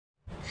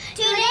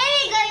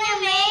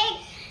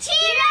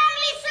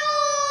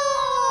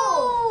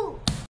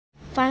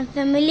fun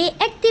family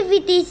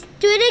activities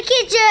to the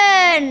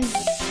kitchen.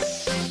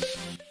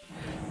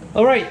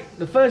 Alright,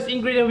 the first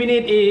ingredient we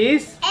need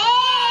is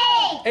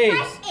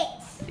Eggs.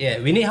 eggs. Yeah,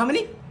 we need how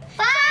many?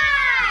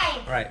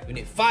 5. Right, we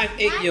need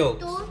 5 egg yolks.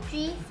 1,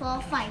 2, 3,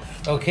 4,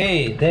 5.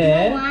 Okay,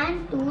 then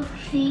 1, 2,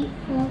 3,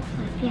 4,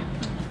 5. Yeah.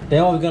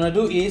 then what we're gonna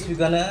do is we're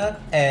gonna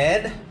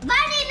add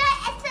Vanilla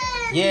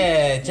essence.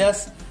 yeah,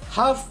 just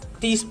half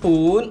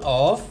teaspoon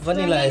of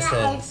vanilla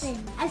essence.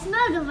 I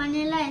smell the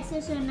vanilla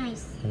essence so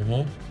nice.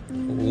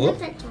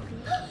 Looks like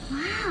chocolate.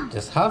 Wow.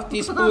 Just half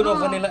teaspoon of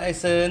vanilla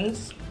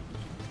essence.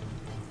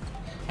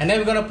 And then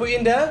we're gonna put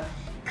in the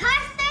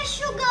Castor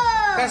sugar.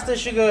 castor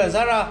sugar.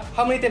 Zara,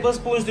 how many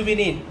tablespoons do we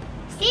need?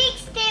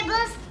 6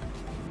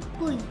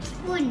 tablespoons.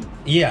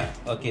 Yeah.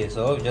 Okay,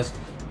 so just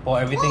pour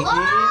everything in.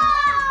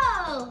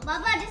 Oh,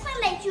 Baba, this one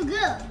like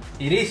sugar.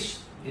 It is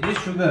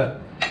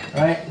sugar.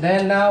 Right.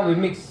 Then now we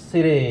mix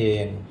it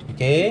in.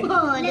 Okay.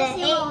 Oh, let's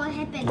see what will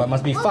happen. But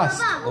must be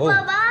fast.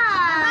 Baba,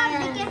 Baba,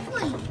 be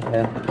careful.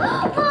 Yeah.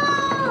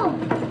 Oh,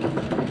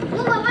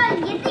 Baba,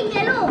 it's getting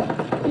yellow.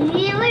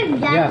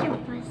 Yeah.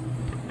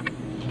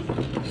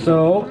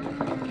 So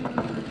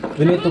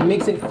we need to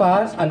mix it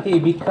fast until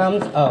it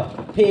becomes a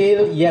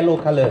pale yellow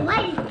color.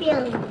 Why is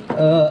pale?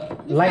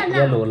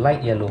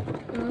 Light yellow.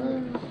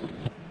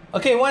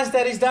 Okay, once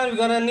that is done,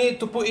 we're gonna need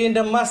to put in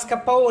the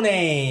mascarpone.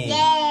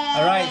 Yeah.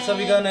 Alright, so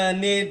we're gonna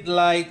need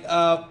like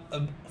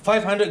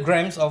 500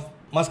 grams of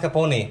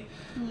mascarpone.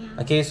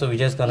 Yeah. Okay, so we're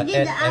just gonna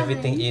add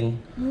everything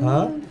in.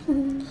 Huh?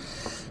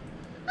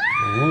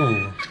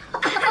 Ooh.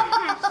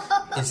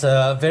 It's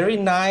a very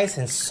nice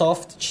and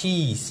soft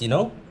cheese, you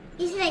know?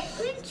 It's like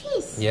cream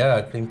cheese.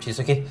 Yeah, cream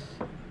cheese. Okay.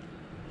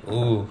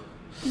 Ooh.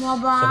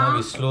 Baba. So now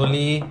we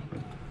slowly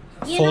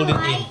fold it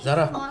in.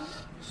 Zara,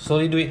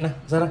 slowly do it now,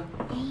 Zara.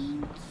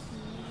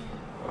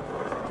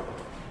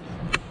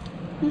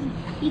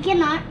 You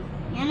cannot.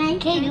 And I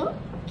can do.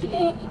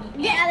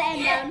 The other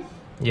end down.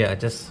 Yeah,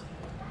 just.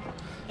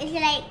 It's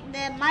like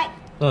the mic.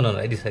 No,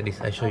 like this.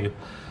 I show you.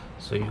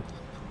 So you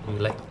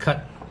like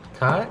cut.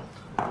 Okay,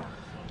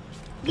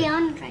 I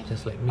want to try.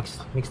 Just like mix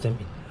them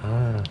in.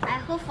 I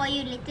hope for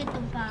you later to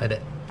buy. Like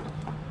that.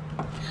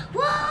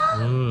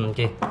 Wow.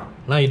 Okay.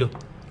 Now you do.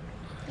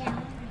 Yeah, I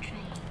want to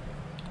try.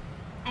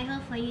 I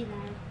hope for you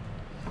that.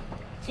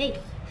 See.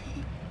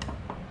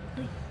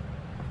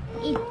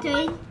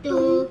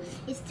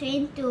 It's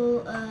turned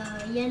to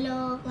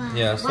yellow.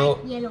 Yeah, so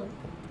white, yellow.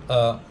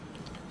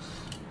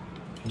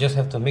 Just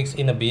have to mix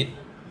in a bit,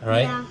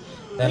 right? Yeah.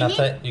 Then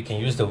after you can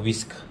use the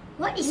whisk.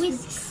 What is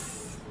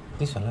this?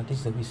 This one, this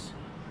is the whisk.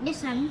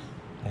 This one.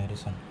 Yeah,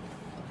 this one.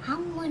 How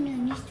many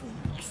needs to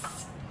mix?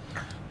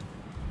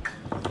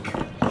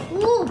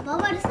 Ooh,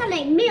 Baba, this one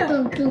like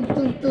milk.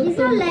 This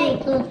one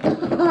like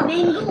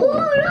mango.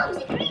 Oh, look,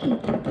 it's green.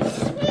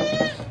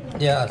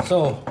 Yeah,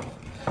 so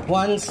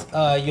once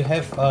you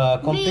have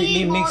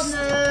completely mixed,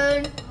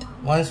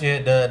 once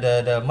you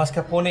the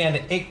mascarpone and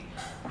the egg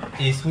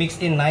is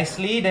mixed in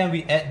nicely, then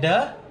we add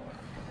the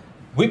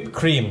whipped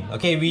cream.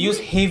 Okay, we use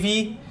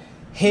heavy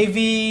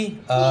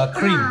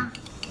cream.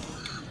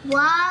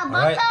 Wow,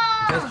 Alright,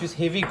 butter. just use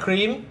heavy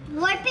cream.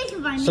 What is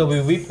vanilla? So we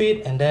whip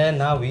it and then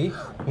now we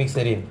mix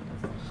it in.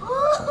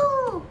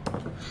 Oh,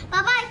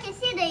 Papa, I can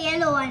see the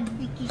yellow one.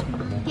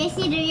 Can you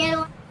see the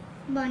yellow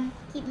one?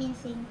 Keep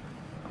mixing.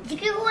 You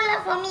can hold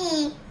up for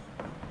me.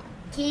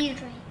 Can you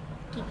try?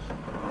 Okay.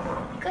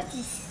 Because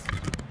it's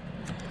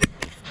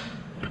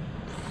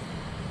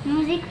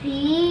music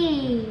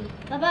cream.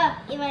 Papa,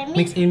 if I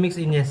mix Mix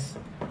in, yes.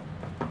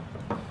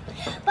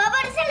 Papa,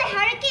 this is like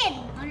hurricane.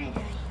 Alright.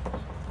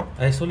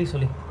 Slowly.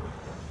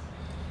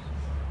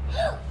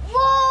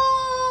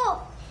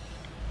 Whoa!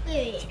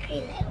 Wait.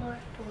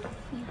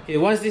 Okay,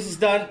 once this is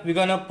done, we're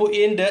gonna put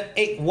in the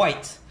egg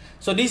white.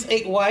 So this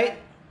egg white,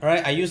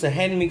 right? I use a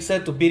hand mixer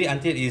to beat it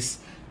until it's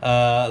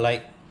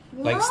like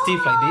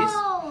stiff like this.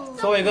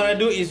 So what you're gonna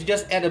do is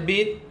just add a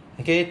bit,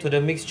 okay, to the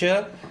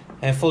mixture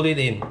and fold it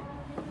in.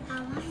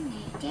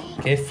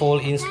 Okay,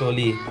 fold in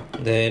slowly.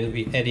 Then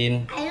we add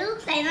in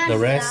the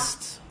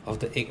rest of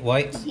the egg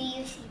white. Do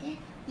you see that?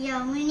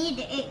 Yeah, we need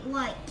the egg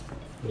white.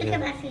 Look at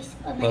my face.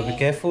 But be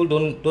careful,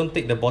 don't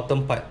take the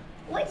bottom part.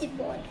 What is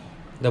bottom?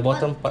 The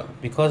bottom part,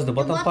 because the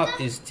bottom part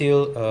is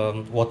still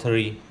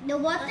watery. The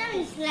bottom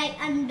is like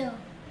under,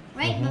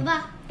 right,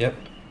 Baba? Yep.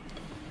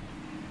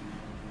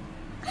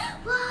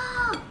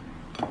 Wow!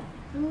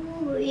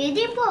 Ooh, it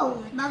didn't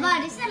pour.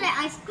 Baba, this is like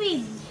ice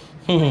cream.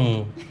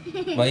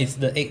 But it's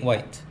the egg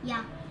white.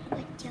 Yeah.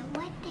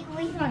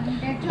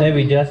 Then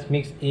we just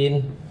mix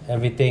in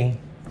everything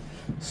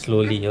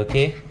slowly,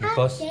 okay?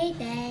 Because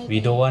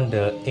we don't want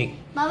the egg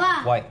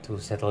Baba, white to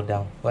settle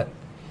down. What?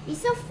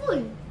 it's so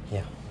full.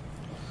 Yeah.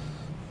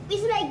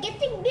 It's like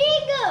getting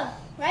bigger,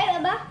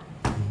 right, Baba?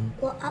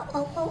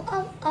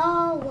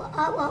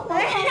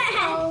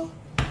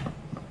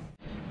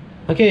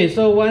 Okay,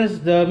 so once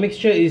the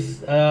mixture is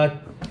Done.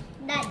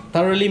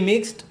 thoroughly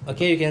mixed,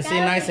 okay, you can see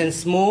nice and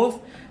smooth.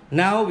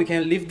 Now we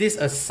can leave this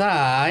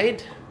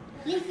aside.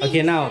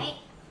 Okay, now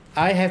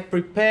I have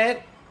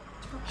prepared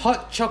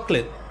hot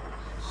chocolate.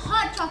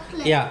 Hot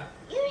chocolate. Yeah.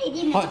 Ew,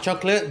 hot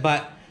chocolate,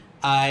 but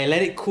I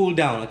let it cool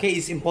down. Okay,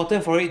 it's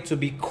important for it to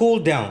be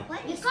cooled down.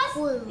 What is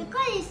cool?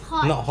 Because it's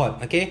hot. Not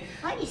hot. Okay.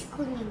 What is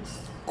cool means?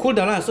 Cool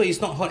down, so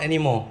it's not hot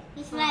anymore.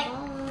 It's like.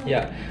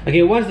 Yeah.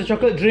 Okay. Once the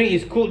chocolate drink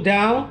is cooled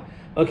down,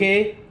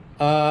 okay.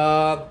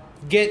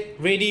 Get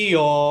ready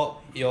your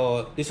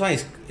this one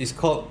is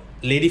called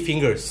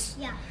Ladyfingers.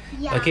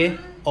 Yeah. Okay.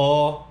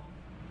 Or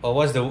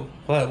what do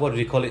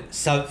we call it?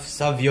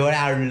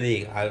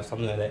 Savoyardi,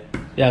 something like that.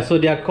 Yeah. So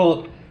they are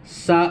called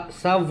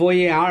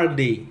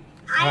Savoyardi.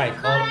 Right.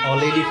 Or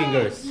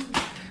Ladyfingers.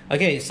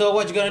 Okay. So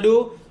what you're gonna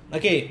do?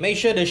 Okay. Make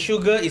sure the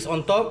sugar is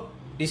on top.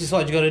 This is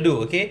what you're gonna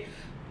do. Okay.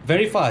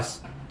 Very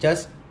fast.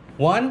 Just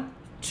 1,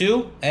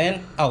 2,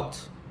 and out.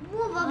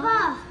 Oh,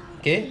 Baba.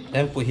 Okay.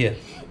 Then put here.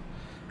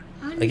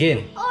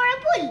 Again. Oh, I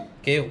pull.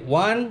 Okay.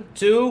 1,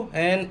 2,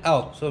 and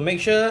out. So make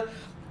sure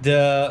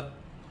the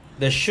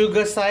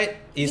sugar side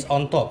is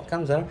on top.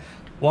 Come, Zara.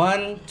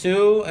 1,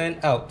 2,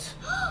 and out.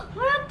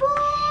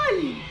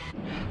 Purple.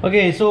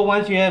 Okay. So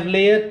once you have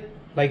layered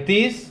like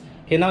this,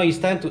 okay. Now it's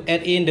time to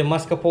add in the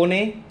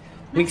mascarpone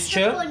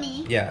mixture.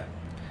 Mascarpone? Yeah.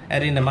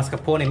 Add in the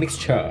mascarpone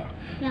mixture.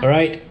 Yeah. All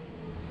right.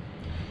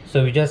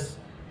 So we just.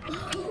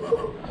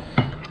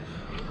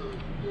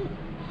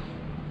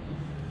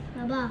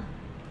 Baba.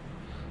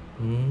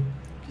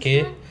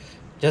 Okay.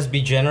 Just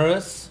be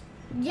generous.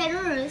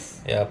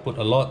 Generous. Yeah, put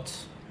a lot.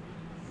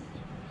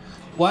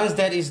 Once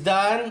that is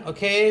done,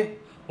 okay,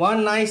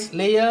 one nice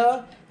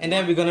layer, and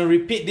then we're gonna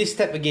repeat this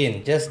step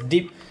again. Just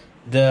dip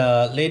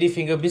the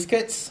ladyfinger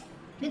biscuits,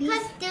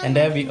 Because and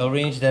then we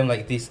arrange them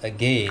like this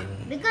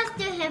again. Because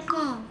they have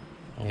more.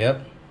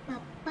 Yep.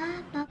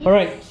 Papa.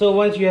 Alright, so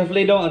once you have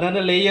laid down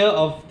another layer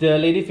of the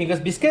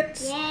ladyfingers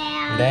biscuits,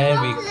 Yeah.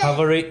 then we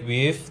cover it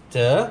with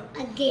the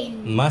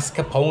Again.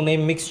 mascarpone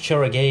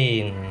mixture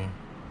again.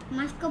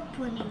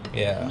 Mascarpone.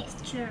 Yeah.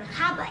 Mixture.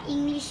 How about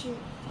English?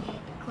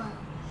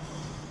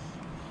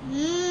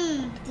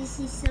 This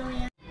is so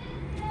yummy.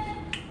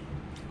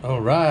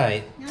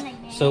 Alright. Not like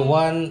that. So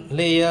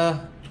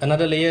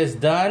another layer is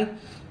done.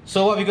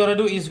 So what we're gonna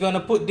do is gonna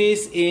put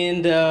this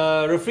in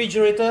the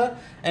refrigerator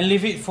and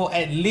leave it for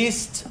at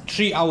least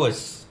 3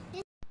 hours.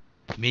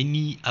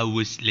 Many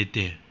hours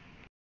later.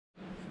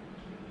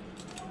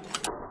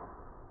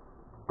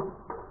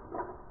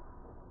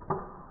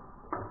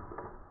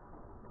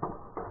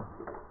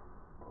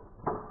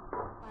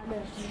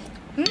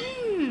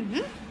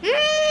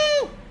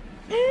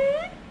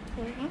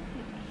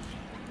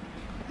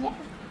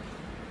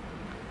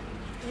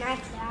 Nice,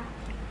 yeah.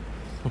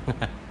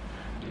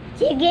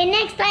 See you again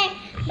next time.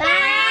 Bye.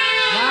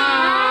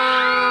 Bye.